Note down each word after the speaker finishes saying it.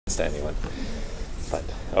to anyone. But,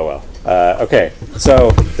 oh well. Okay,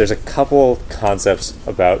 so there's a couple concepts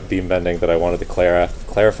about beam bending that I wanted to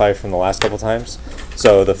clarify from the last couple times.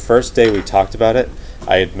 So the first day we talked about it,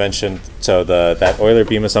 I had mentioned that Euler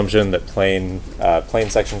beam assumption that plane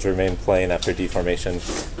sections remain plane after deformation,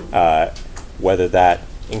 whether that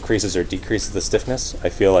increases or decreases the stiffness, I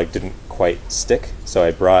feel like didn't quite stick. So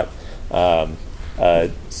I brought a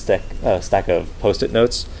stack of Post-it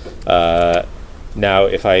notes. Now,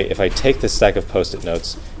 if I take this stack of Post-it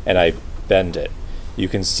notes and I bend it, you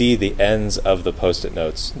can see the ends of the Post-it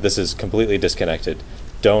notes. This is completely disconnected.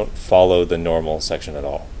 Don't follow the normal section at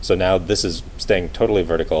all. So now this is staying totally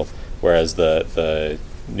vertical, whereas the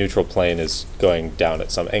neutral plane is going down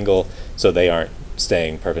at some angle, so they aren't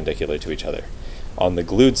staying perpendicular to each other. On the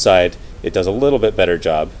glued side, it does a little bit better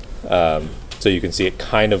job. So you can see it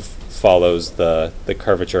kind of follows the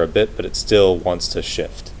curvature a bit, but it still wants to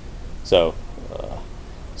shift. So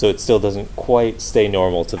it still doesn't quite stay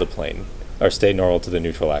normal to the plane, or stay normal to the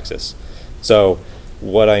neutral axis. So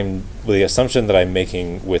the assumption that I'm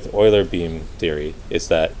making with Euler beam theory is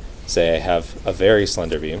that, say I have a very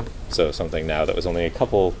slender beam, so something now that was only a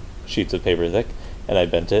couple sheets of paper thick, and I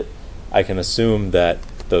bent it, I can assume that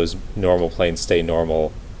those normal planes stay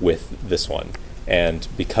normal with this one. And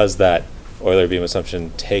because that Euler beam assumption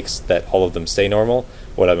takes that all of them stay normal,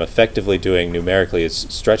 what I'm effectively doing numerically is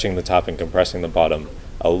stretching the top and compressing the bottom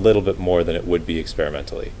a little bit more than it would be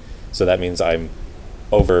experimentally. So that means it's going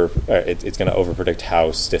to overpredict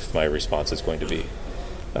how stiff my response is going to be.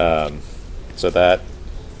 So that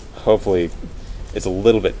hopefully it's a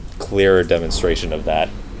little bit clearer demonstration of that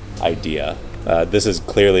idea. This is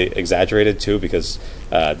clearly exaggerated too, because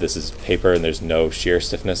this is paper and there's no shear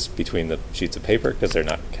stiffness between the sheets of paper because they're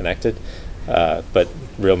not connected. But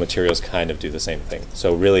real materials kind of do the same thing.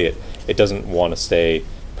 So really it doesn't want to stay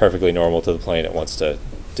perfectly normal to the plane, it wants to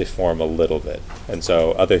deform a little bit. And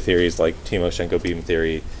so other theories like Timoshenko beam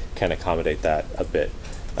theory can accommodate that a bit.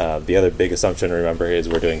 The other big assumption, remember, is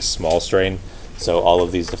we're doing small strain. So all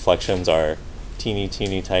of these deflections are teeny,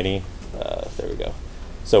 teeny, tiny. There we go.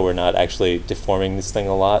 So we're not actually deforming this thing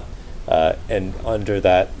a lot. And under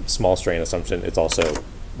that small strain assumption, it's also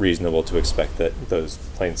reasonable to expect that those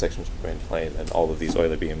plane sections remain plane and all of these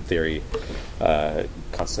Euler beam theory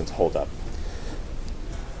constants hold up.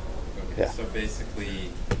 Okay, yeah. So basically,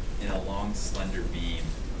 in a long, slender beam,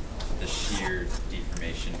 the shear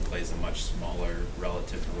deformation plays a much smaller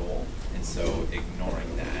relative role, and so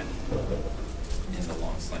ignoring that in the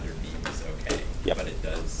long, slender beam is okay. Yep. But it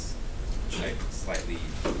does slightly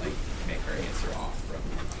make our answer off from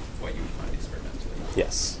what you would find experimentally.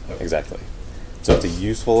 Yes, okay. Exactly. So it's a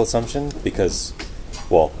useful assumption because,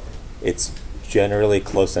 well, it's generally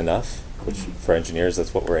close enough, which for engineers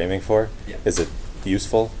that's what we're aiming for. Yeah. Is it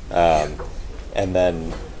useful? And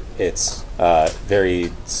then it's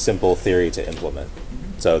very simple theory to implement.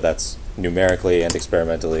 So that's numerically and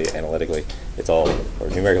experimentally, analytically,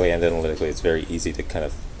 numerically and analytically, it's very easy to kind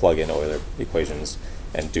of plug in Euler equations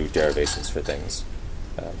and do derivations for things.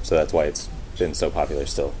 So that's why it's been so popular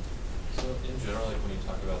still. So in general, like when you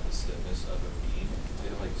talk about the stiffness of a beam, do you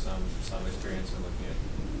have like some experience in looking at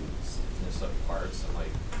stiffness of parts, and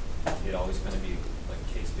like it always kind of be like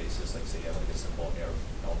case basis, like say you have like a simple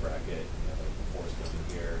L bracket, you have like the force moving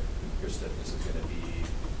here, your stiffness is going to be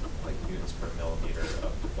like newtons per millimeter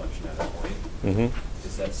of deflection at a point. Mm-hmm.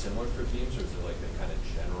 Is that similar for beams, or is it like a kind of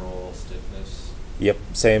general stiffness? Yep,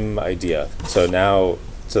 same idea. So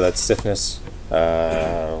that's stiffness. What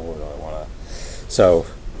do I want to? So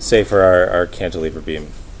say for our cantilever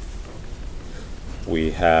beam,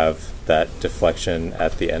 we have that deflection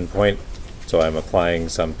at the endpoint. So I'm applying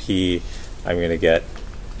some P. I'm going to get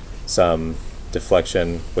some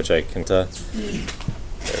deflection, which I can. There we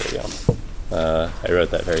go. I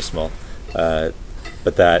wrote that very small. But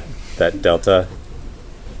that delta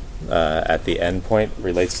at the endpoint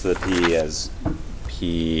relates to the P as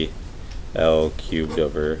P L cubed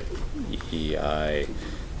over EI. I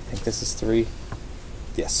think this is 3.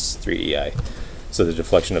 Yes, 3EI. So the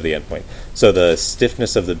deflection of the endpoint. So the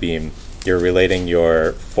stiffness of the beam, you're relating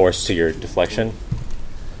your force to your deflection.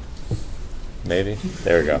 Maybe?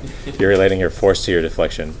 There we go. You're relating your force to your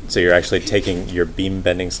deflection. So you're actually taking your beam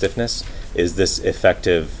bending stiffness. Is this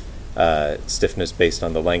effective stiffness based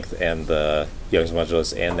on the length and the Young's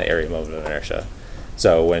modulus and the area moment of inertia?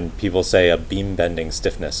 So when people say a beam bending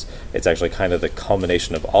stiffness, it's actually kind of the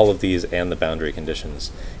culmination of all of these and the boundary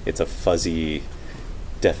conditions. It's a fuzzy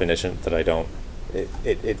definition that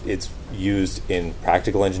it's used in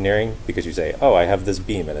practical engineering because you say, oh, I have this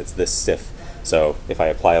beam and it's this stiff. So if I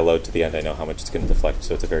apply a load to the end, I know how much it's going to deflect.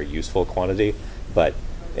 So it's a very useful quantity, but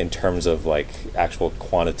in terms of like actual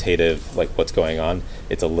quantitative, like what's going on,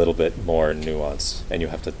 it's a little bit more nuanced, and you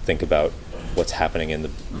have to think about what's happening in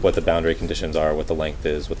what the boundary conditions are, what the length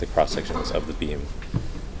is, what the cross sections of the beam.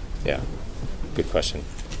 Yeah, good question.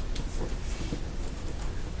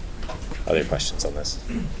 Other questions on this?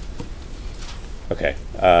 Okay,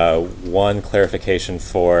 one clarification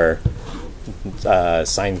for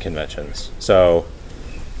sign conventions. So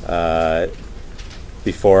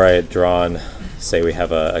before I had drawn, say we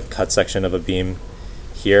have a cut section of a beam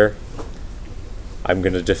here, I'm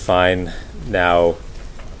going to define now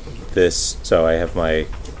this. So I have my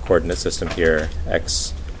coordinate system here,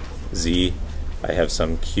 x, z. I have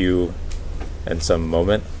some q and some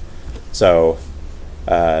moment. So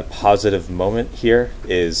positive moment here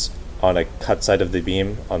is on a cut side of the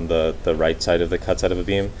beam, on the right side of the cut side of a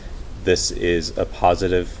beam. This is a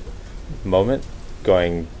positive moment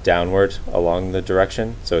going downward along the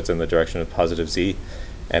direction, so it's in the direction of positive z.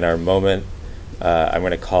 And our moment, I'm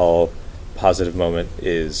going to call positive moment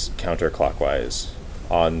is counterclockwise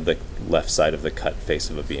on the left side of the cut face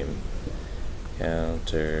of a beam.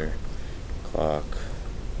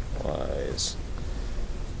 Counterclockwise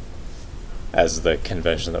as the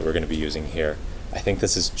convention that we're going to be using here. I think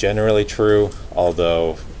this is generally true,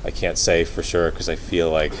 although I can't say for sure because I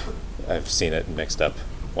feel like I've seen it mixed up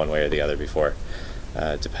one way or the other before,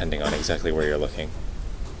 depending on exactly where you're looking.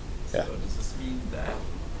 Yeah. So does this mean that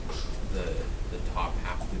the top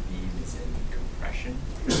half of the beam is in compression,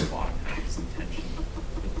 and the bottom half is in tension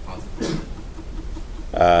with the positive?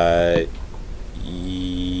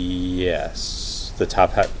 Yes. The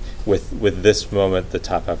top half, with this moment, the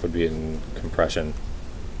top half would be in compression.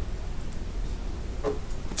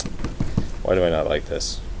 Why do I not like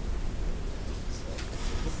this?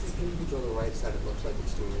 If you draw the right side, it looks like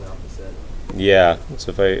it's doing the opposite. Yeah,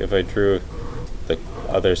 so if I drew the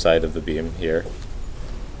other side of the beam here,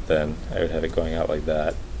 then I would have it going out like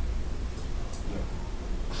that.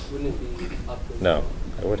 Wouldn't it be up and No,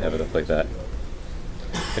 I would have it up like that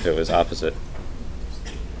if it was opposite,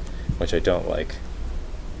 which I don't like.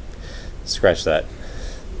 Scratch that.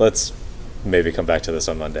 Let's maybe come back to this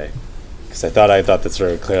on Monday, because I thought this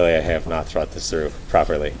through. Clearly, I have not thought this through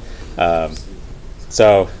properly.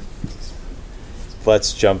 So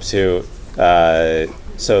let's jump to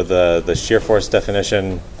so the shear force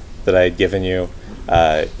definition that I had given you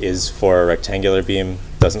is for a rectangular beam,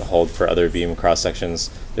 doesn't hold for other beam cross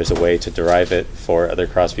sections. There's a way to derive it for other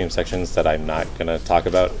cross beam sections that I'm not going to talk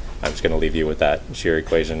about. I'm just going to leave you with that shear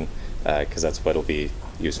equation because that's what will be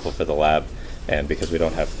useful for the lab, and because we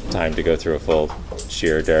don't have time to go through a full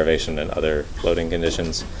shear derivation and other loading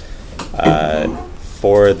conditions.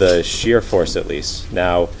 For the shear force, at least,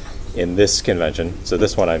 now in this convention, so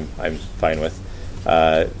this one I'm fine with,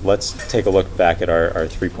 let's take a look back at our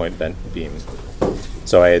 3-point bent beam.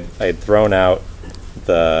 So I had thrown out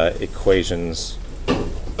the equations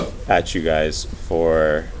at you guys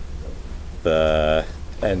for the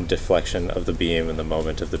end deflection of the beam and the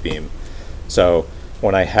moment of the beam. So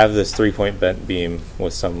when I have this 3-point bent beam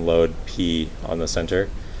with some load P on the center,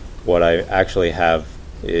 what I actually have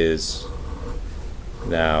is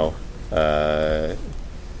now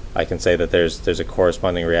I can say that there's a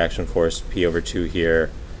corresponding reaction force P over 2 here,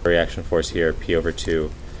 reaction force here P over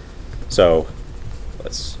 2. So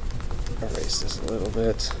let's erase this a little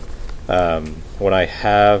bit. When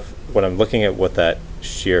I'm looking at what that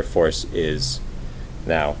shear force is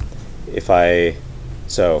now, if I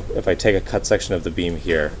take a cut section of the beam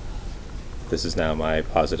here, this is now my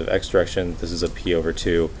positive x direction, this is a P over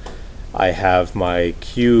 2. I have my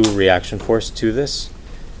Q reaction force to this.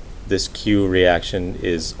 This Q reaction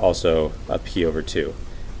is also a P over 2.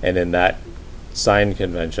 And in that sign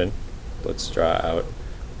convention, let's draw out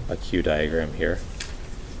a Q diagram here.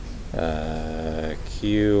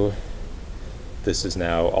 Q, this is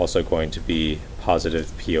now also going to be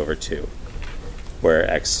positive P over 2, where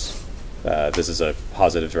x, this is a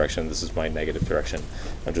positive direction, this is my negative direction.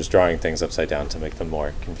 I'm just drawing things upside down to make them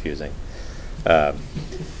more confusing.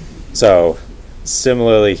 So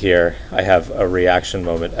similarly here, I have a reaction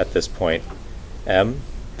moment at this point, m,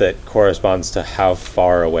 that corresponds to how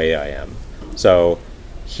far away I am. So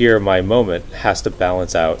here my moment has to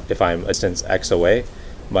balance out. If I'm a distance x away,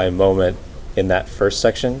 my moment in that first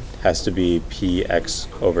section has to be px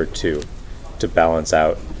over 2 to balance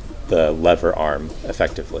out the lever arm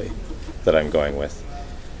effectively that I'm going with.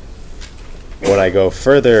 When I go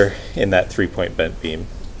further in that 3-point bent beam,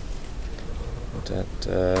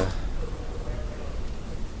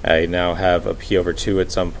 I now have a P over 2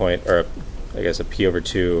 at some point, or I guess a P over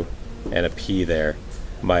 2 and a P there.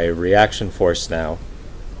 My reaction force now,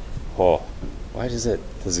 oh, why does it,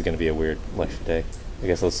 this is going to be a weird lecture day. I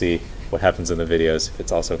guess we'll see what happens in the videos if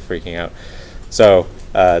it's also freaking out. So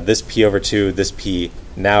this P over 2, this P,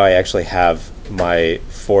 now I actually have my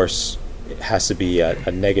force, it has to be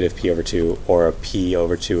a negative P over 2 or a P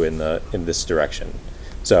over 2 in this direction.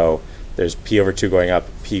 So there's P over 2 going up,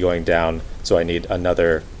 P going down, so I need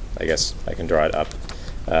another, I guess I can draw it up,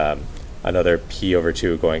 another P over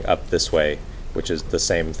 2 going up this way, which is the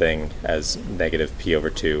same thing as negative P over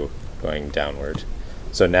 2 going downward.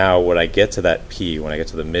 So now when I get to that P, when I get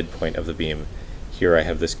to the midpoint of the beam, here I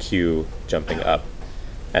have this Q jumping up.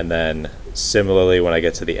 And then similarly, when I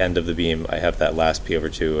get to the end of the beam, I have that last P over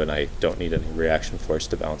 2, and I don't need any reaction force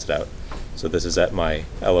to balance it out. So this is at my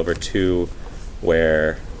L over 2,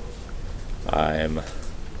 where I'm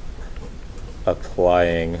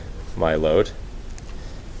applying my load.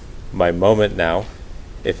 My moment now,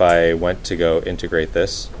 if I went to go integrate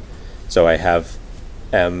this, so I have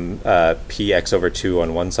px over 2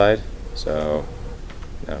 on one side. So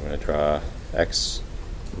now I'm going to draw x,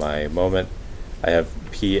 my moment. I have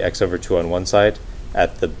px over 2 on one side.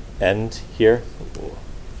 At the end here,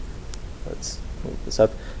 let's move this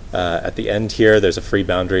up. At the end here, there's a free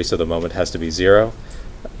boundary, so the moment has to be 0.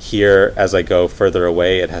 Here, as I go further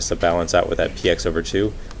away, it has to balance out with that px over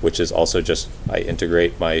 2, which is also just, I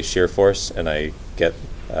integrate my shear force and I get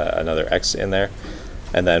another x in there.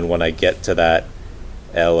 And then when I get to that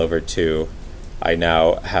L over 2, I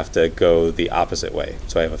now have to go the opposite way.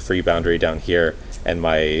 So I have a free boundary down here, and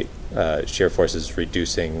my shear force is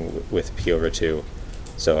reducing with P over 2.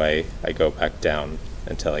 So I go back down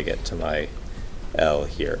until I get to my L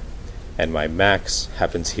here. And my max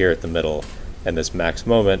happens here at the middle, and this max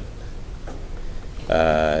moment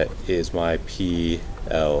is my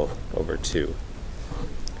PL over 2.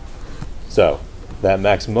 So that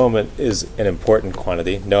max moment is an important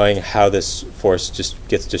quantity. Knowing how this force just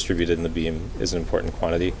gets distributed in the beam is an important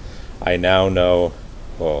quantity. I now know,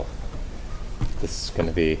 oh, this is going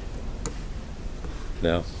to be,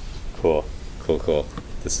 no? Cool.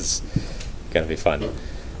 This is going to be fun.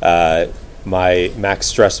 My max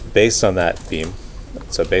stress based on that beam,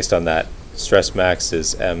 so based on that, stress max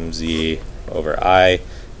is mz over I,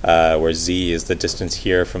 where z is the distance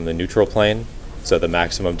here from the neutral plane. So the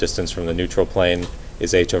maximum distance from the neutral plane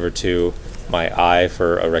is h over 2. My I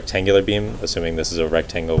for a rectangular beam, assuming this is a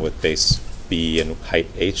rectangle with base b and height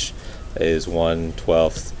h, is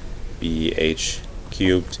 1/12 bh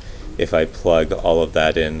cubed. If I plug all of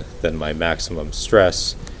that in, then my maximum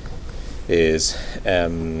stress is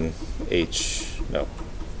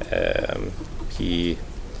p,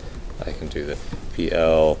 I can do the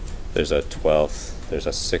pl, there's a 12th, there's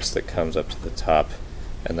a 6 that comes up to the top,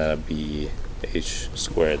 and then a bh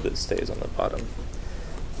squared that stays on the bottom.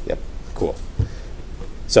 Yep, cool.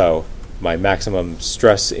 So my maximum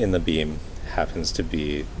stress in the beam happens to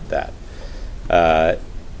be that.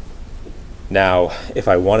 Now, if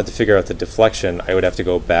I wanted to figure out the deflection, I would have to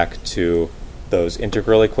go back to those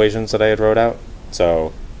integral equations that I had wrote out.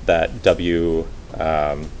 So that w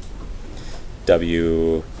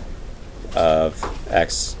of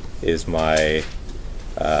x is my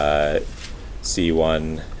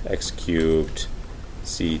c1 x cubed,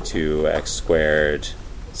 c2 x squared,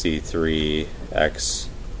 c3 x,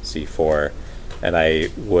 c4, and I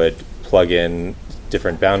would plug in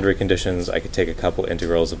different boundary conditions. I could take a couple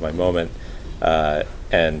integrals of my moment,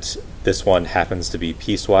 and this one happens to be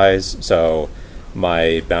piecewise, so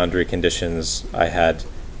my boundary conditions, I had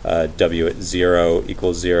w at 0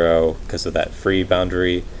 equals 0 because of that free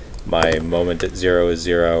boundary. My moment at 0 is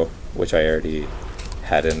 0, which I already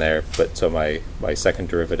had in there, but so my second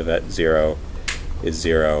derivative at 0 is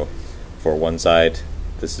 0 for one side.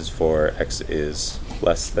 This is for x is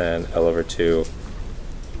less than L over 2.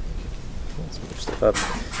 Let's move stuff up.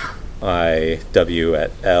 My w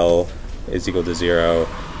at L is equal to 0.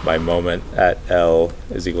 My moment at L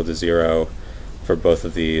is equal to 0 for both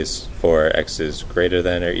of these, for x is greater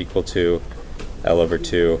than or equal to L over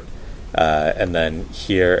 2. And then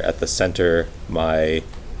here at the center, my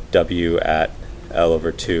w at L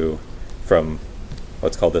over 2 from,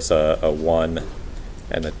 let's call this a 1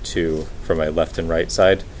 and a 2 for my left and right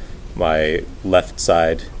side. My left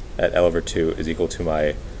side at L over 2 is equal to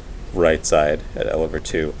my right side at L over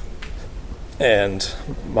 2. And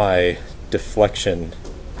my deflection,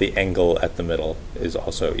 the angle at the middle, is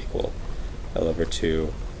also equal. L over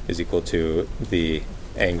 2 is equal to the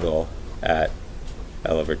angle at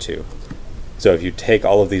L over 2. So if you take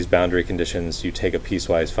all of these boundary conditions, you take a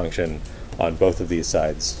piecewise function on both of these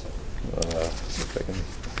sides. If I can,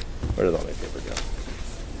 where did all my paper go?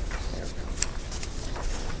 There we go.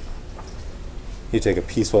 You take a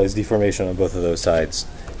piecewise deformation on both of those sides,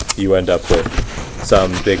 you end up with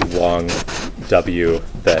some big long W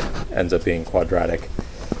that ends up being quadratic.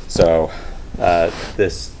 So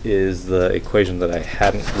this is the equation that I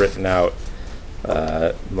hadn't written out.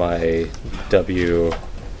 My W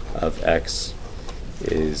of x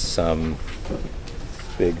is some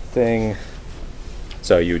big thing.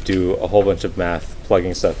 So you do a whole bunch of math,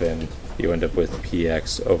 plugging stuff in, you end up with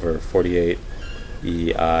px over 48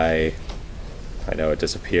 ei, I know it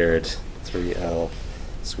disappeared, 3l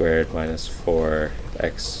squared minus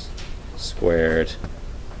 4x squared.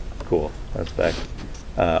 Cool, that's back.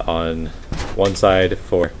 On one side,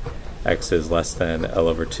 for x is less than L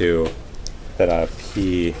over 2, then I have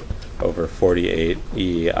p over 48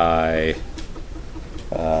 ei.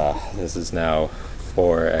 This is now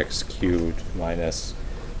 4x cubed minus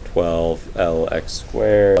 12lx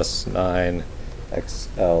squared plus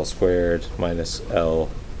 9xl squared minus l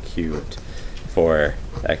cubed for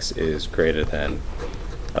x is greater than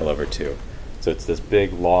L over 2. So it's this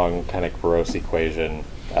big, long, kind of gross equation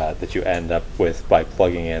that you end up with by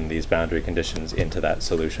plugging in these boundary conditions into that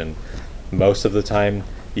solution. Most of the time,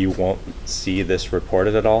 you won't see this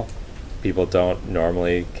reported at all. People don't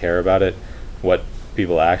normally care about it. What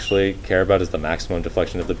people actually care about is the maximum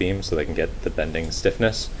deflection of the beam, so they can get the bending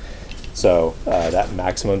stiffness. So that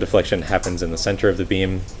maximum deflection happens in the center of the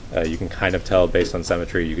beam. You can kind of tell based on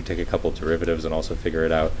symmetry. You could take a couple derivatives and also figure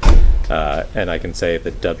it out. And I can say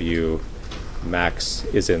that W max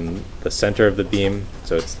is in the center of the beam,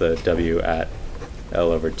 so it's the W at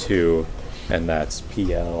L over 2, and that's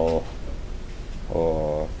PL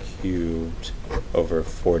cubed over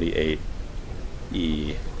 48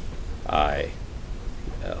 E I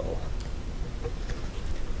L.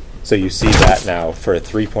 So you see that now for a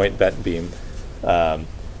 3-point bent beam, the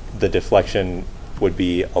deflection would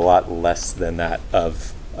be a lot less than that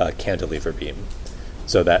of a cantilever beam.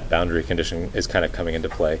 So that boundary condition is kind of coming into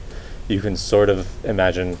play. You can sort of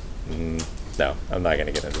imagine, no, I'm not going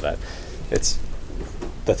to get into that. It's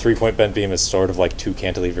the 3-point bent beam is sort of like two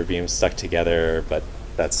cantilever beams stuck together, but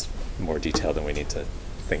that's more detail than we need to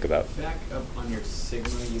think about. Back up on your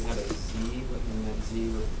sigma, you had a z, and that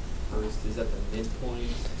z refers, is that the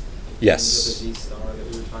midpoint? Yes. The z star that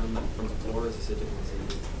we were talking about from before, is this a different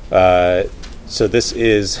z? So this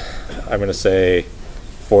is, I'm going to say,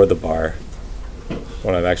 for the bar.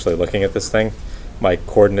 When I'm actually looking at this thing, my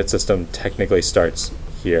coordinate system technically starts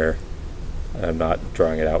here. And I'm not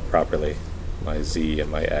drawing it out properly, my z and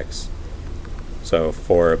my x. So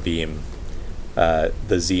for a beam,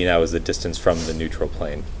 the z now is the distance from the neutral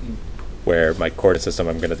plane, where my coordinate system,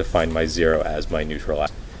 I'm going to define my 0 as my neutral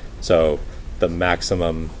axis. So the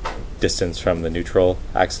maximum distance from the neutral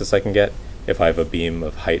axis I can get, if I have a beam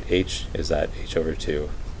of height h, is that h over 2.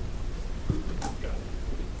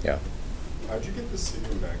 Yeah. How'd you get the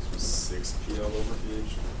sigma max was 6 PL over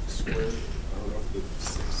pH squared? I don't know if the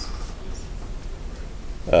 6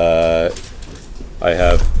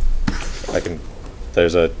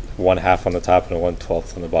 there's a 1/2 on the top and a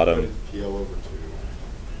 1/12 on the bottom. PL over 2.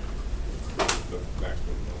 The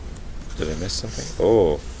maximum moment. Did I miss something?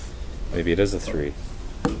 Oh, maybe it is a 3.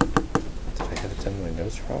 Did I have it in my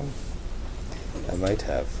notes wrong? I might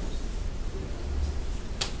have.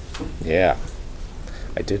 Yeah,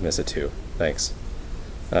 I did miss a 2. Thanks.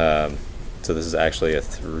 So this is actually a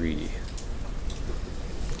 3.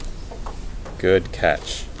 Good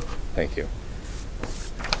catch. Thank you.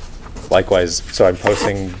 Likewise, so I'm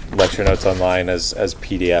posting lecture notes online as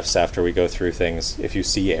PDFs after we go through things. If you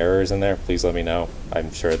see errors in there, please let me know.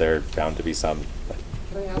 I'm sure there are bound to be some.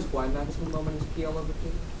 Can I ask why maximum moment is PL over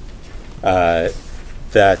 2?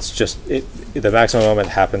 That's just it. The maximum moment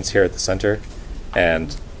happens here at the center,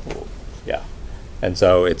 and yeah, and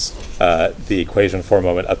so it's the equation for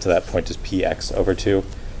moment up to that point is px over 2.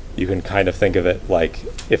 You can kind of think of it like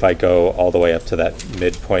if I go all the way up to that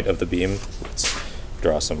midpoint of the beam. Let's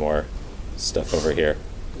draw some more stuff over here.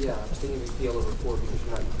 Yeah, I was thinking of PL over 4 because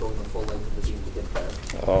you're not going the full length of the beam to get there.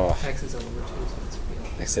 Oh, X is L over 2, so it's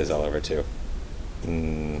PL. x is all over 2.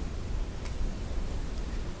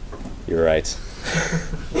 You're right. 3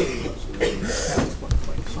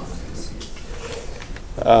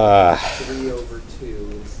 over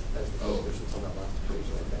 2 is as the coefficients on that last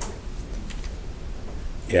equation, I think.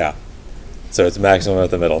 Yeah. So it's maximum at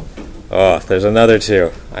the middle. Oh, there's another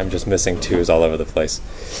 2. I'm just missing 2's all over the place.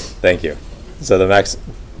 Thank you. So the max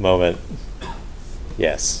moment,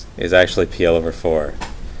 yes, is actually PL over 4.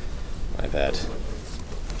 My bad.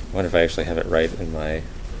 I wonder if I actually have it right in my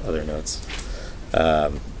other notes.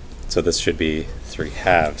 So this should be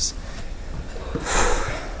 3/2.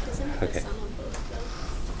 Isn't it Okay. the sum of both,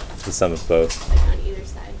 though? The sum of both. Like on either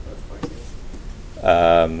side, both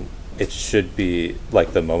forces? It should be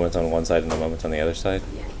like the moment on one side and the moment on the other side.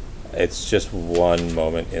 Yeah. It's just one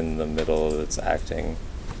moment in the middle that's acting.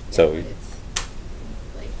 So It's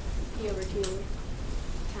like P over 2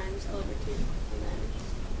 times L over 2, and then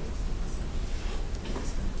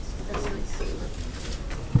doesn't really say much.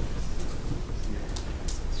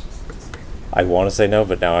 I want to say no,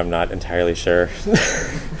 but now I'm not entirely sure.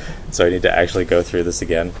 So I need to actually go through this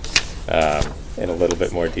again in a little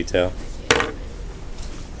bit more detail.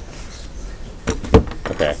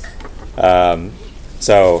 Okay.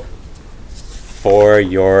 So for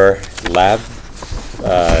your lab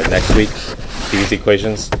next week, these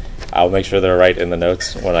equations, I'll make sure they're right in the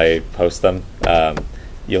notes when I post them.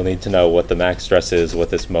 You'll need to know what the max stress is, what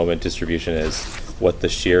this moment distribution is, what the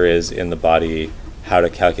shear is in the body, how to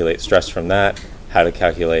calculate stress from that, how to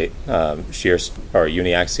calculate shear or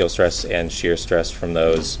uniaxial stress and shear stress from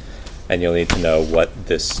those, and you'll need to know what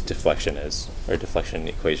this deflection is, or deflection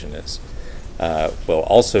equation is. We'll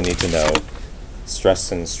also need to know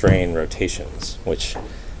stress and strain rotations, which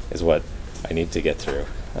is what I need to get through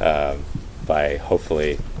by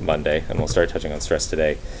hopefully Monday, and we'll start touching on stress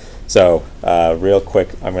today. So real quick,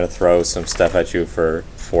 I'm going to throw some stuff at you for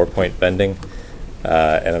 4-point bending,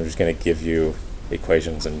 and I'm just going to give you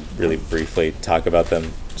equations and really briefly talk about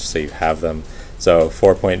them just so you have them. So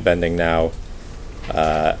 4-point bending now,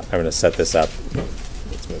 I'm going to set this up.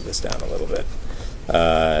 Let's move this down a little bit.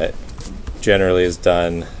 Generally is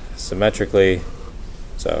done symmetrically.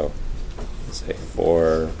 So let's say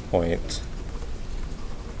 4-point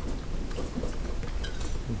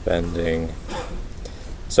bending.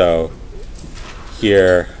 So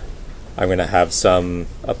here I'm going to have some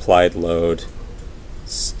applied load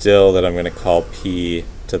still that I'm going to call P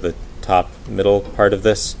to the top middle part of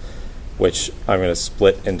this, which I'm going to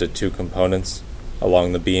split into two components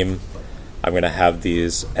along the beam. I'm going to have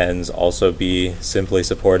these ends also be simply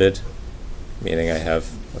supported, meaning I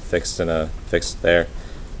have a fixed and a fixed there.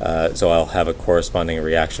 So I'll have a corresponding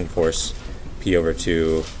reaction force, P over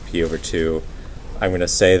 2, P over 2. I'm going to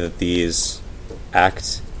say that these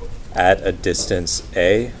act at a distance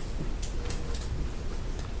A,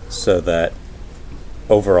 so that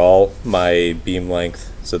overall my beam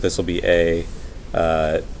length, so this will be A,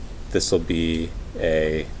 this will be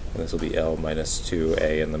A, and this will be L minus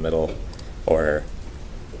 2A in the middle, or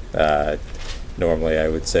normally I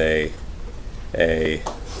would say A,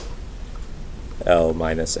 L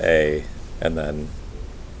minus A, and then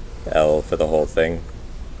L for the whole thing,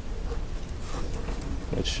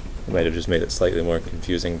 which might have just made it slightly more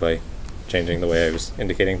confusing by changing the way I was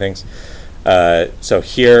indicating things. So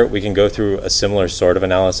here we can go through a similar sort of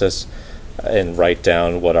analysis and write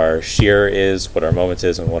down what our shear is, what our moment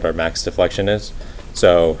is, and what our max deflection is.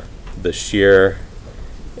 So the shear,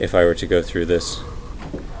 if I were to go through this,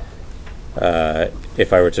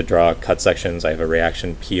 if I were to draw cut sections, I have a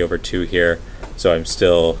reaction P over 2 here, so I'm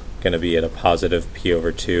still going to be at a positive P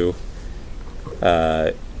over 2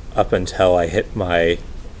 up until I hit my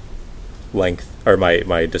length, or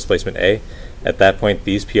my displacement A. At that point,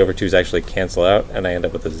 these P over 2's actually cancel out, and I end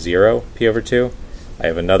up with a 0 P over 2. I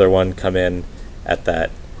have another one come in at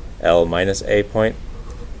that L minus A point,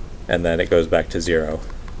 and then it goes back to 0.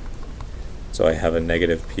 So I have a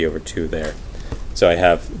negative P over 2 there. So I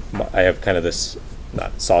have kind of this,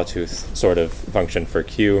 not sawtooth sort of function for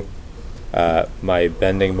Q. My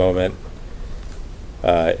bending moment,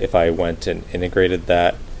 if I went and integrated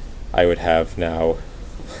that, I would have now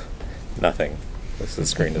nothing. The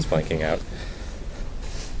screen is blanking out.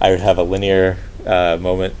 I would have a linear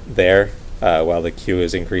moment there while the Q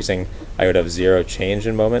is increasing. I would have 0 change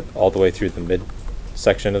in moment all the way through the mid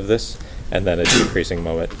section of this, and then a decreasing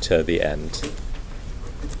moment to the end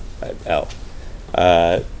at L.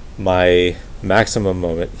 My maximum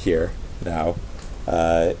moment here now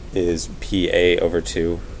is PA over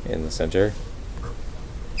 2 in the center,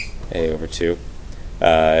 A over 2,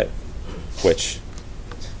 which,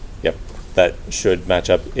 yep, that should match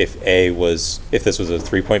up. If this was a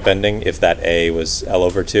 3-point bending, if that A was L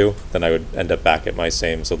over 2, then I would end up back at my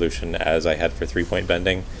same solution as I had for 3-point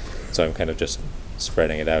bending. So I'm kind of just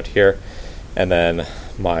spreading it out here. And then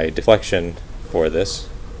my deflection for this,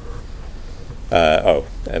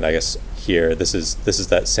 and I guess here, this is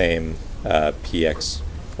that same px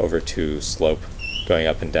over 2 slope going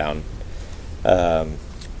up and down.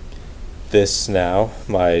 This now,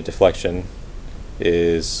 my deflection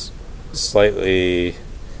is a slightly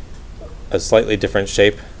different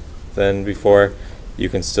shape than before. You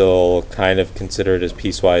can still kind of consider it as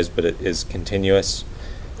piecewise, but it is continuous.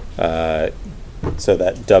 So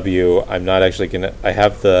that W, I'm not actually gonna, I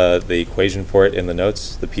have the equation for it in the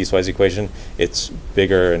notes, the piecewise equation. It's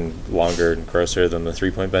bigger and longer and grosser than the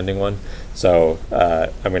 3-point bending one. So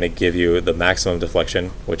I'm gonna give you the maximum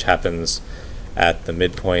deflection, which happens at the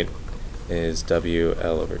midpoint is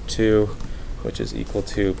WL/2, which is equal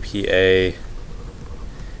to PA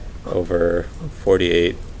over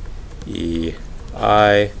 48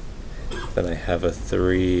 EI. Then I have a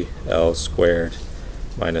 3L squared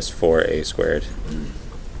minus 4A squared.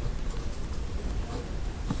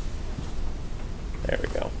 There we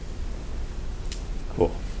go.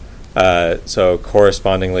 Cool. So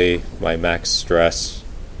correspondingly, my max stress,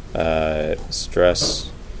 max,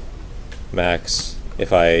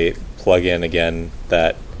 if I plug in again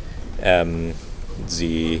that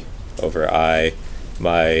mz over I,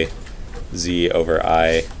 my z over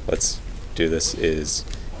I, let's do this, is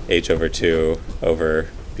h over 2 over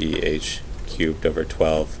bh cubed over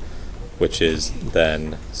 12, which is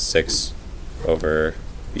then 6 over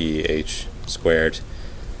bh squared.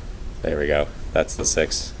 There we go. That's the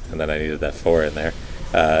 6, and then I needed that 4 in there.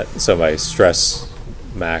 So my stress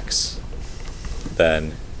max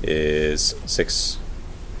then is 6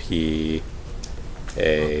 PA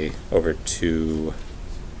over 2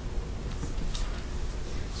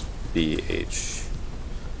 BH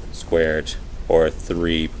squared, or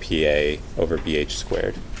 3 PA over BH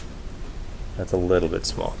squared. That's a little bit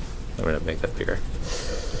small. I'm going to make that bigger.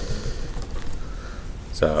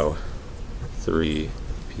 So 3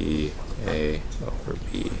 PA over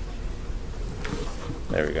B.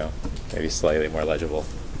 There we go. Maybe slightly more legible.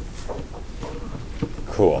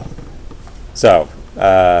 Cool. So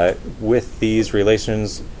with these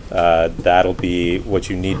relations, that'll be what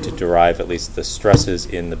you need to derive at least the stresses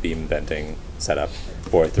in the beam bending setup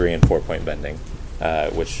for 3 and 4 point bending,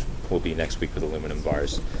 which will be next week with aluminum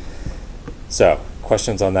bars. So,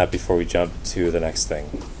 questions on that before we jump to the next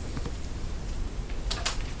thing?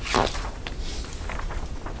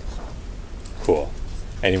 Cool.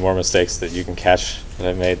 Any more mistakes that you can catch that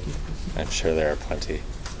I made? I'm sure there are plenty.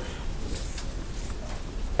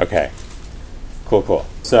 Okay. Cool, cool.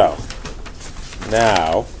 So,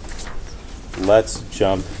 now let's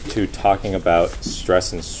jump to talking about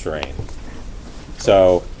stress and strain.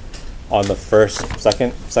 So, on the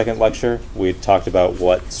second lecture, we talked about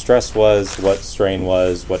what stress was, what strain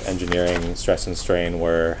was, what engineering stress and strain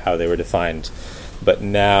were, how they were defined. But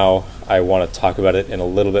now I want to talk about it in a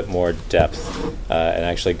little bit more depth and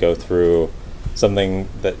actually go through something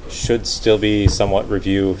that should still be somewhat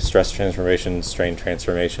review, stress transformations, strain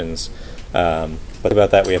transformations. But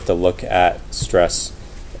about that, we have to look at stress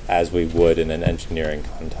as we would in an engineering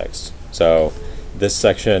context. So this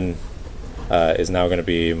section is now going to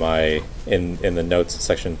be my, in the notes,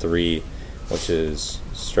 section 3, which is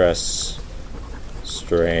stress,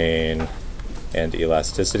 strain, and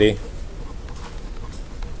elasticity.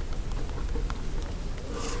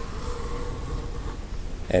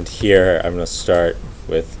 And here I'm going to start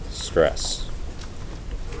with stress.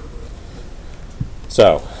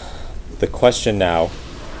 So the question now,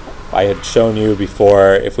 I had shown you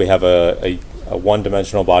before, if we have a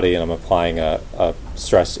one-dimensional body and I'm applying a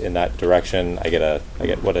stress in that direction, I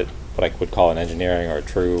get what I would call an engineering or a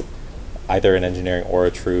true, either an engineering or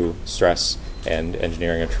a true stress, and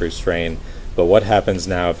engineering a true strain. But what happens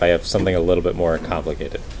now if I have something a little bit more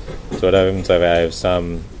complicated? So what happens if I have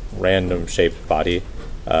some random shaped body,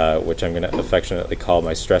 which I'm going to affectionately call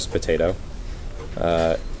my stress potato,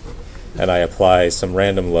 and I apply some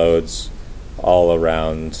random loads all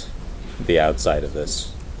around the outside of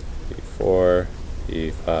this. E4,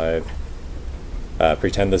 E5.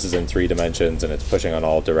 Pretend this is in 3 dimensions and it's pushing on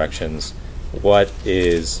all directions. What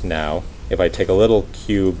is now, if I take a little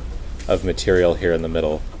cube of material here in the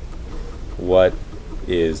middle, what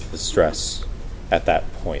is the stress at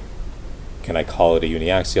that point? Can I call it a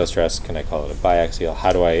uniaxial stress? Can I call it a biaxial?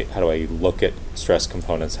 How do I look at stress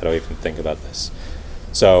components? How do I even think about this?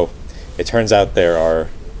 So it turns out there are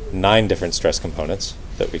 9 different stress components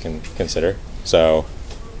that we can consider. So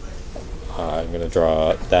I'm going to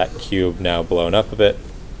draw that cube now blown up a bit.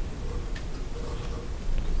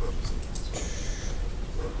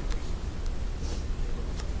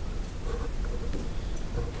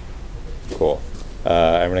 Cool.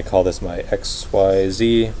 I'm going to call this my x, y,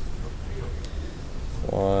 z.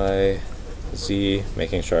 Y, z,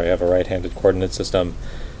 making sure I have a right-handed coordinate system.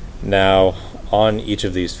 Now, on each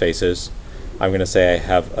of these faces, I'm going to say I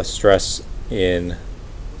have a stress in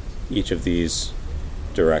each of these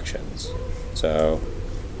directions. So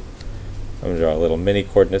I'm going to draw a little mini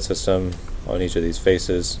coordinate system on each of these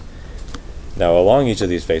faces. Now along each of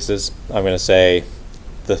these faces, I'm going to say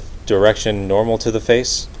the direction normal to the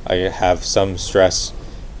face, I have some stress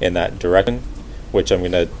in that direction, which I'm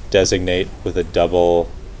going to designate with a double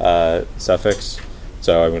suffix.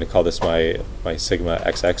 So I'm going to call this my sigma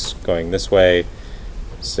xx going this way,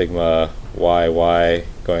 sigma yy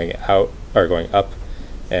going out or going up,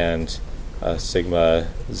 and sigma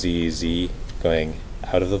zz going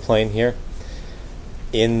out of the plane here.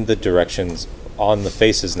 In the directions on the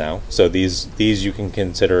faces now, so these you can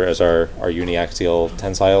consider as our uniaxial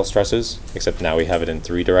tensile stresses, except now we have it in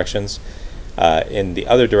 3 directions. In the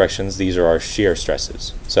other directions, these are our shear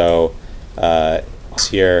stresses. So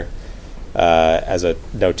here, as a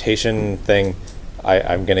notation thing,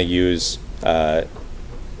 I'm going to use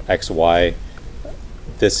xy.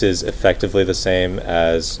 This is effectively the same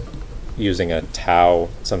as using a tau.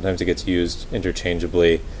 Sometimes it gets used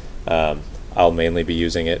interchangeably. I'll mainly be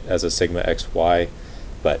using it as a sigma xy,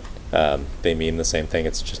 but they mean the same thing.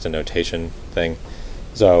 It's just a notation thing.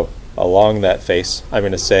 So along that face, I'm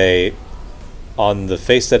going to say on the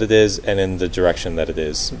face that it is and in the direction that it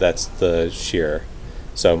is. That's the shear.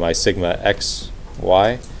 So my sigma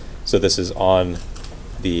xy, so this is on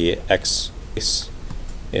the x face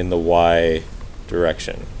in the y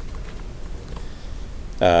direction.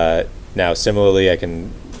 Now similarly, I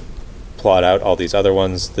can plot out all these other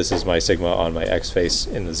ones. This is my sigma on my x face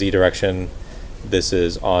in the z direction. This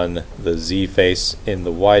is on the z face in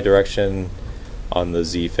the y direction, on the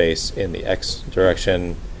z face in the x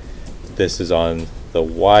direction. This is on the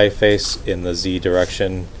y face in the z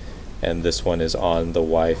direction, and this one is on the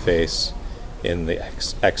y face in the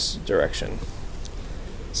x direction.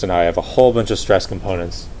 So now I have a whole bunch of stress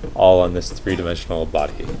components all on this 3-dimensional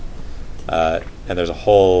body. And there's a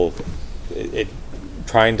whole...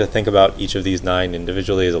 Trying to think about each of these 9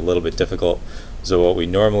 individually is a little bit difficult. So what we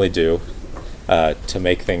normally do to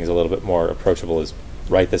make things a little bit more approachable is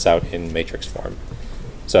write this out in matrix form.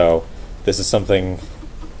 So this is something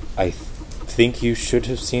I think you should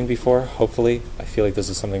have seen before, hopefully. I feel like this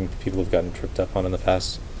is something people have gotten tripped up on in the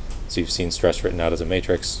past. So you've seen stress written out as a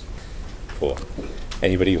matrix. Cool.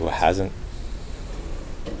 Anybody who hasn't?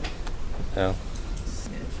 No?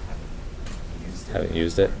 Haven't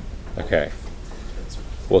used it? Okay.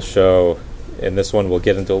 We'll show, in this one, we'll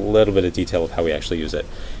get into a little bit of detail of how we actually use it.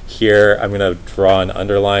 Here, I'm going to draw an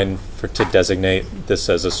underline to designate this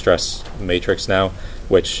as a stress matrix now,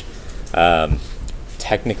 which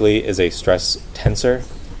technically is a stress tensor,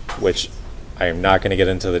 which I am not going to get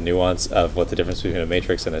into the nuance of what the difference between a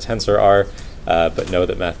matrix and a tensor are, but know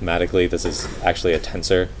that mathematically this is actually a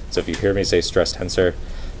tensor. So if you hear me say stress tensor,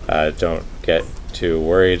 don't get too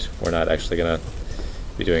worried. We're not actually going to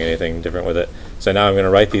be doing anything different with it. So now I'm going to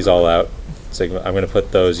write these all out. Sigma, I'm going to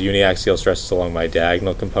put those uniaxial stresses along my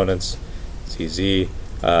diagonal components, CZ,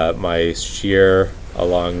 my shear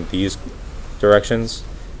along these directions,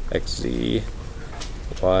 XZ,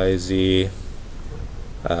 YZ,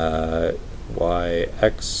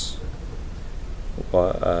 YX,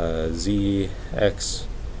 ZX,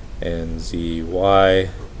 and ZY,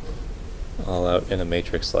 all out in a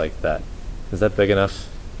matrix like that. Is that big enough?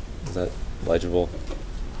 Is that legible?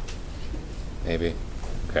 Maybe.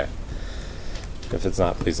 Okay. If it's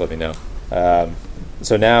not, please let me know.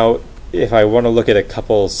 So now, if I want to look at a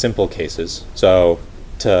couple simple cases, so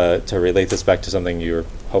to relate this back to something you're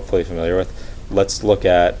hopefully familiar with, let's look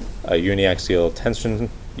at a uniaxial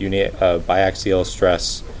tension, biaxial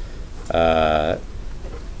stress,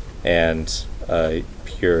 and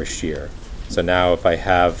pure shear. So now if I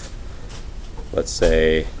have, let's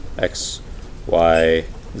say, X, Y,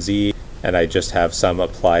 Z, and I just have some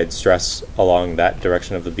applied stress along that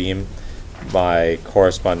direction of the beam, my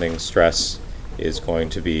corresponding stress is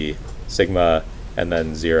going to be sigma and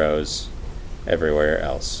then zeros everywhere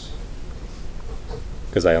else,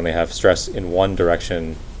 because I only have stress in one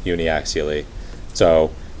direction uniaxially.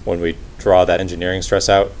 So when we draw that engineering stress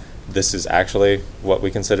out, this is actually what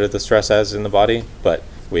we consider the stress as in the body, but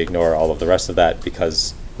we ignore all of the rest of that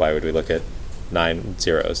because why would we look at 9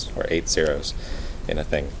 zeros or 8 zeros in a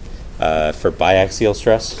thing? For biaxial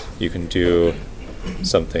stress, you can do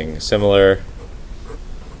something similar.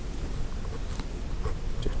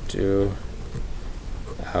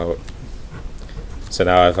 Out. So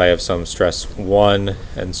now if I have some stress 1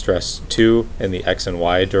 and stress 2 in the x and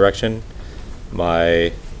y direction,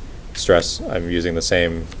 my stress, I'm using the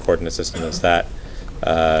same coordinate system as that.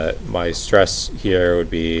 My stress here would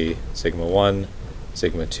be sigma 1,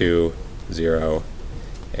 sigma 2, 0,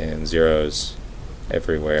 and zeros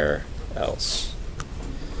everywhere else.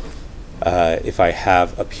 If I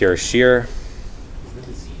have a pure shear, Is it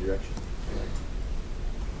the z direction?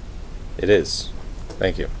 it is.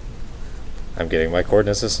 Thank you. I'm getting my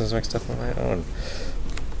coordinate systems mixed up on my own.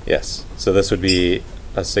 Yes. So this would be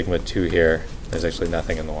a sigma 2 here. There's actually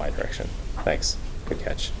nothing in the y direction. Thanks. Good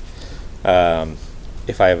catch.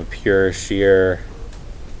 If I have a pure shear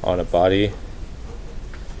on a body,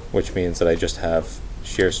 which means that I just have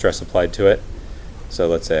shear stress applied to it. So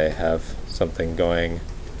let's say I have something going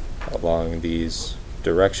along these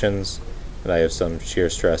directions, and I have some shear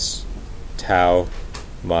stress tau.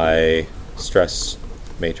 My stress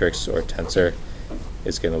matrix or tensor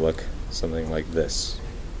is going to look something like this.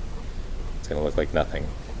 It's going to look like nothing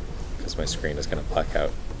because my screen is going to black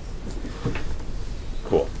out.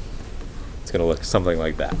 Cool. It's going to look something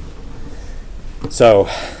like that. So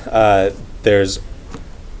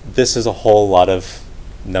this is a whole lot of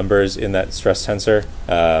numbers in that stress tensor.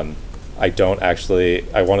 I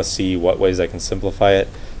want to see what ways I can simplify it.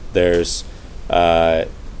 There's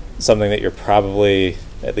something that you're probably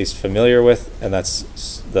at least familiar with, and that's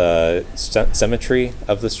the symmetry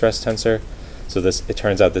of the stress tensor. So it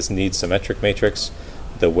turns out this needs symmetric matrix.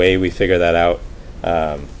 The way we figure that out,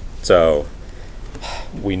 so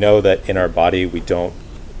we know that in our body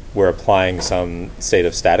we're applying some state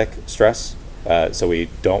of static stress. So we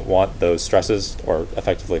don't want those stresses, or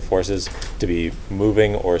effectively forces, to be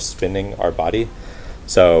moving or spinning our body.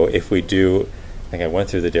 So if we do, I think I went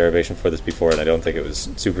through the derivation for this before, and I don't think it was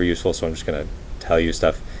super useful, so I'm just going to tell you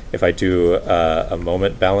stuff. If I do a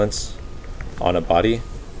moment balance on a body,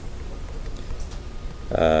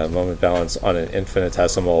 moment balance on an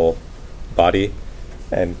infinitesimal body,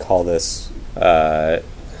 and call this,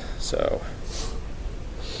 so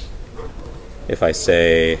if I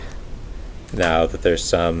say now that there's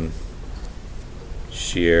some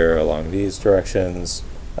shear along these directions,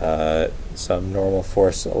 some normal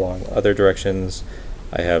force along other directions,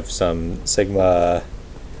 I have some sigma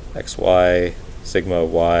xy, sigma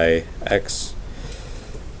yx,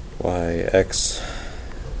 yx,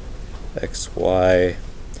 xy.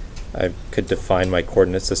 I could define my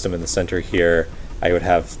coordinate system in the center here. I would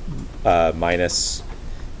have minus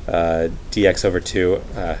dx over 2.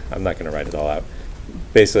 I'm not going to write it all out.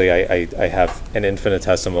 Basically, I have an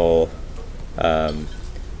infinitesimal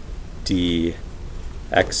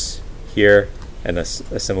dx here and a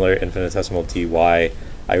similar infinitesimal dy.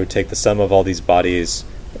 I would take the sum of all these bodies,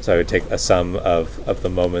 so I would take a sum of the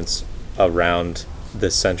moments around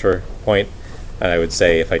this center point, and I would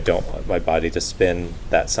say if I don't want my body to spin,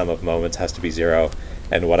 that sum of moments has to be 0,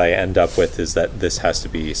 and what I end up with is that this has to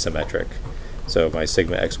be symmetric. So my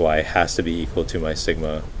sigma xy has to be equal to my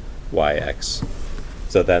sigma yx.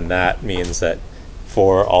 So then that means that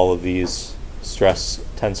for all of these stress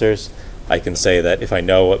tensors, I can say that if I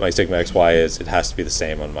know what my sigma xy is, it has to be the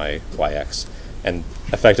same on my yx. And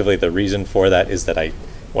effectively the reason for that is that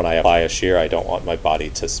when I apply a shear, I don't want my body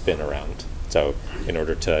to spin around. So in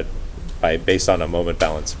order to, based on a moment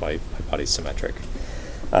balance, my body's symmetric.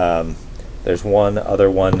 There's one other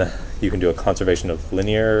one. You can do a conservation of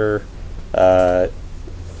linear, or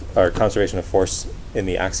conservation of force in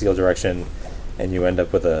the axial direction, and you end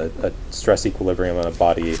up with a stress equilibrium on a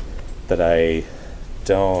body that I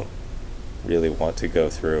don't really want to go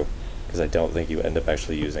through because I don't think you end up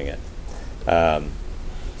actually using it. But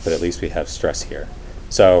at least we have stress here.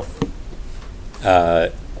 So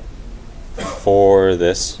for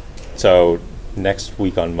this, so next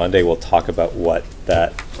week on Monday we'll talk about what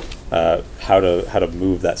that, how to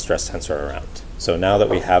move that stress tensor around. So now that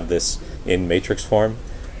we have this in matrix form,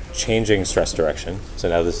 changing stress direction. So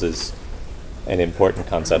now this is an important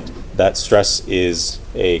concept. That stress is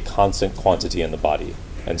a constant quantity in the body,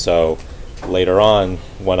 and so later on,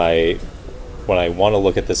 when I want to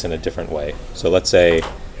look at this in a different way, so let's say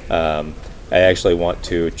I actually want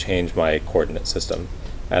to change my coordinate system,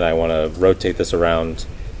 and I want to rotate this around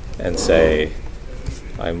and say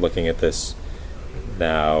I'm looking at this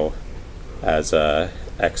now as a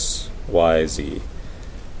x, y, z.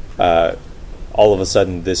 All of a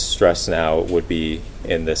sudden this stress now would be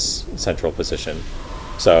in this central position.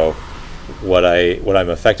 So what I'm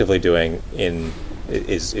effectively doing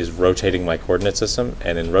is rotating my coordinate system,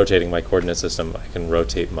 and in rotating my coordinate system I can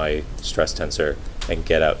rotate my stress tensor and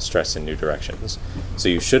get out stress in new directions. So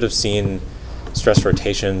you should have seen stress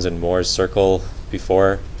rotations in Moore's circle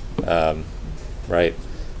before, right?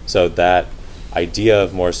 So that idea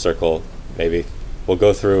of Moore's circle, maybe we'll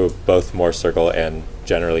go through both Moore's circle and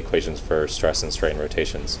general equations for stress and strain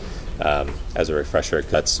rotations as a refresher.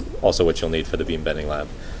 That's also what you'll need for the beam bending lab.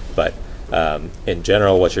 But in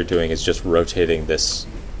general, what you're doing is just rotating this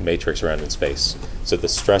matrix around in space. So the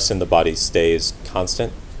stress in the body stays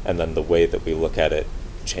constant, and then the way that we look at it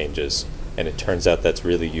changes. And it turns out that's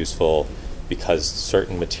really useful because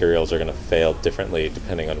certain materials are going to fail differently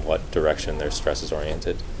depending on what direction their stress is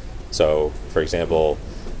oriented. So, for example,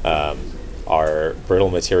 Our brittle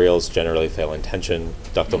materials generally fail in tension,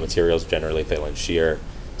 ductile materials generally fail in shear,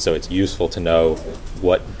 so it's useful to know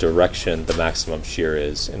what direction the maximum shear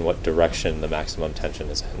is and what direction the maximum tension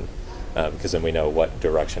is in, because then we know what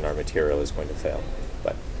direction our material is going to fail.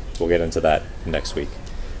 But we'll get into that next week.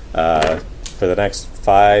 For the next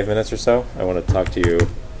 5 minutes or so, I want to talk to you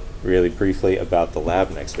really briefly about the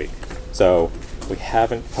lab next week. So we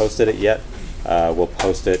haven't posted it yet. We'll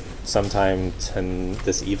post it sometime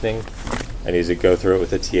this evening. I need to go through it with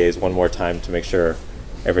the TAs one more time to make sure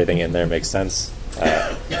everything in there makes sense.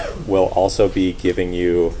 We'll also be giving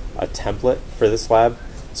you a template for this lab.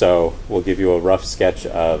 So we'll give you a rough sketch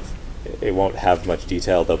of, it won't have much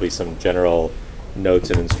detail. There'll be some general notes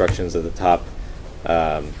and instructions at the top.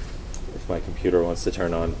 If my computer wants to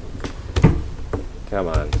turn on. Come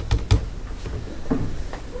on.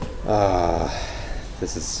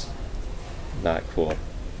 This is not cool.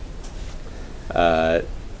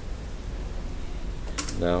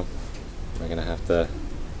 No, am I gonna have to?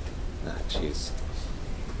 Jeez.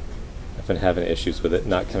 I've been having issues with it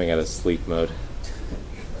not coming out of sleep mode.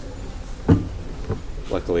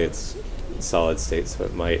 Luckily, it's solid state, so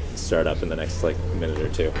it might start up in the next minute or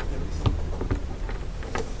two.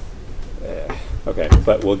 Okay,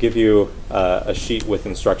 but we'll give you a sheet with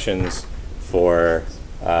instructions for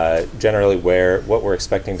generally what we're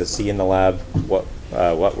expecting to see in the lab, what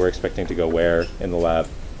we're expecting to go where in the lab.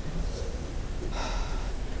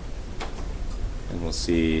 And we'll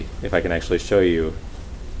see if I can actually show you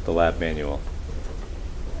the lab manual.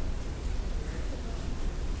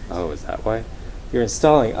 Oh, is that why? You're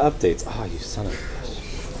installing updates. Oh, you son of a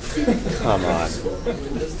bitch. Come on.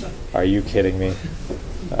 Are you kidding me?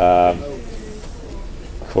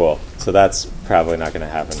 Cool. So that's probably not going to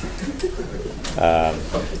happen.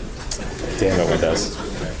 Damn it, Windows.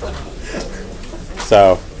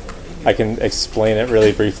 So I can explain it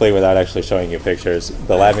really briefly without actually showing you pictures.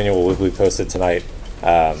 The lab manual will be posted tonight.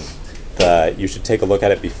 You should take a look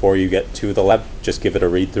at it before you get to the lab. Just give it a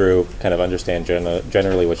read through, kind of understand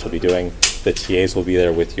generally what you'll be doing. The TAs will be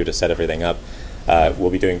there with you to set everything up. We'll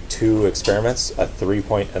be doing 2 experiments, a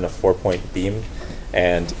 3-point and a 4-point beam.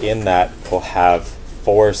 And in that, we'll have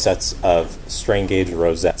 4 sets of strain gauge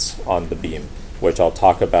rosettes on the beam, which I'll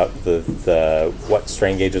talk about what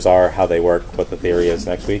strain gauges are, how they work, what the theory is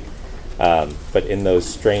next week. But in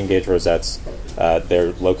those strain gauge rosettes,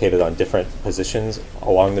 they're located on different positions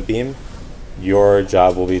along the beam. Your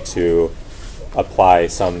job will be to apply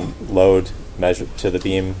some load measure to the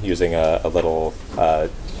beam using a little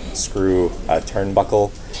screw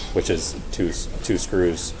turnbuckle, which is two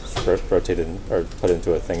screws rotated or put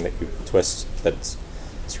into a thing that you twist that's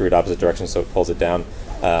screwed opposite direction so it pulls it down.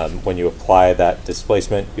 When you apply that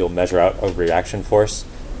displacement, you'll measure out a reaction force.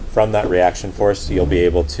 From that reaction force, you'll be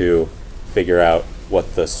able to figure out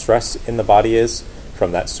what the stress in the body is.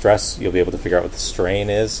 From that stress, you'll be able to figure out what the strain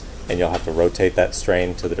is, and you'll have to rotate that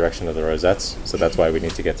strain to the direction of the rosettes. So that's why we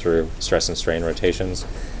need to get through stress and strain rotations.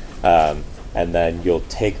 And then you'll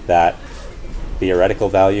take that theoretical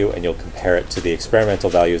value and you'll compare it to the experimental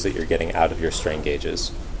values that you're getting out of your strain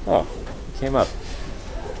gauges. Oh, it came up.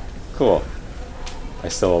 Cool. I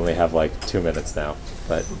still only have 2 minutes now,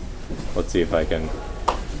 but let's see if I can.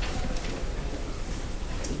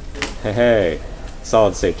 Hey,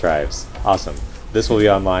 solid state drives. Awesome. This will be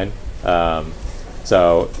online.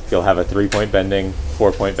 So you'll have a 3-point bending,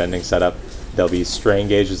 4-point bending setup. There'll be strain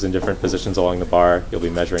gauges in different positions along the bar. You'll be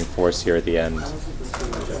measuring force here at the end.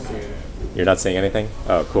 You're not seeing anything?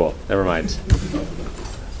 Oh, cool. Never mind.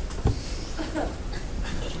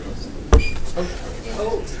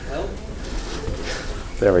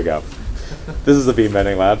 There we go. This is the beam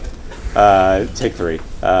bending lab. Take 3.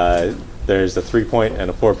 There's a 3-point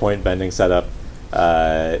and a 4-point bending setup.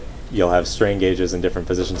 You'll have strain gauges in different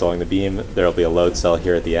positions along the beam. There'll be a load cell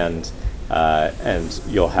here at the end. And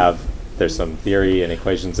there's some theory and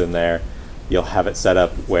equations in there. You'll have it set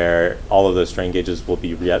up where all of those strain gauges will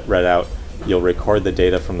be read out. You'll record the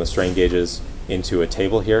data from the strain gauges into a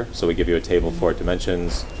table here. So we give you a table for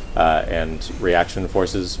dimensions and reaction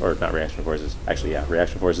forces, or not reaction forces, actually, yeah,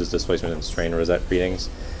 reaction forces, displacement, and strain rosette readings.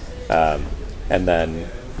 And then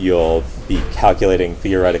you'll be calculating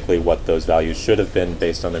theoretically what those values should have been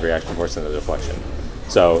based on the reaction force and the deflection.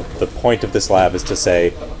 So the point of this lab is to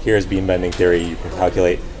say, here's beam bending theory. You can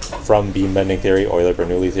calculate from beam bending theory,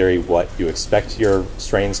 Euler-Bernoulli theory, what you expect your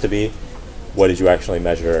strains to be. What did you actually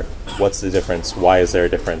measure? What's the difference? Why is there a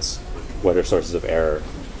difference? What are sources of error?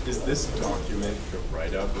 Is this document the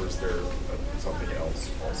write-up, or is there something else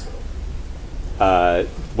also?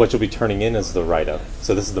 What you'll be turning in is the write-up.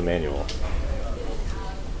 So this is the manual.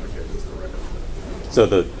 Okay, what's the write-up?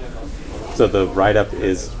 So So the write-up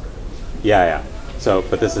is, yeah. So,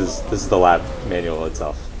 but this is the lab manual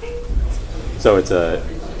itself. So it's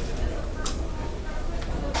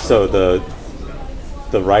so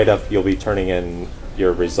the write-up, you'll be turning in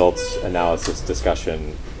your results analysis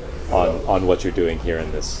discussion on what you're doing here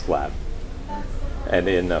in this lab. And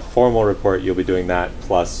in a formal report, you'll be doing that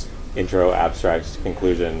plus intro, abstract,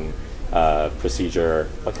 conclusion, procedure,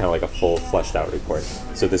 kind of like a full fleshed out report.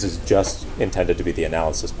 So this is just intended to be the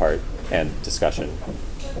analysis part and discussion.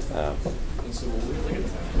 And so will we have like a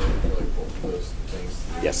template for like both of those things?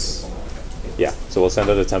 Yes. Yeah, so we'll send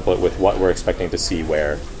out a template with what we're expecting to see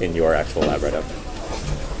where in your actual lab write-up.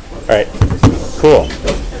 All right, cool.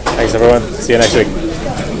 Thanks everyone. See you next week.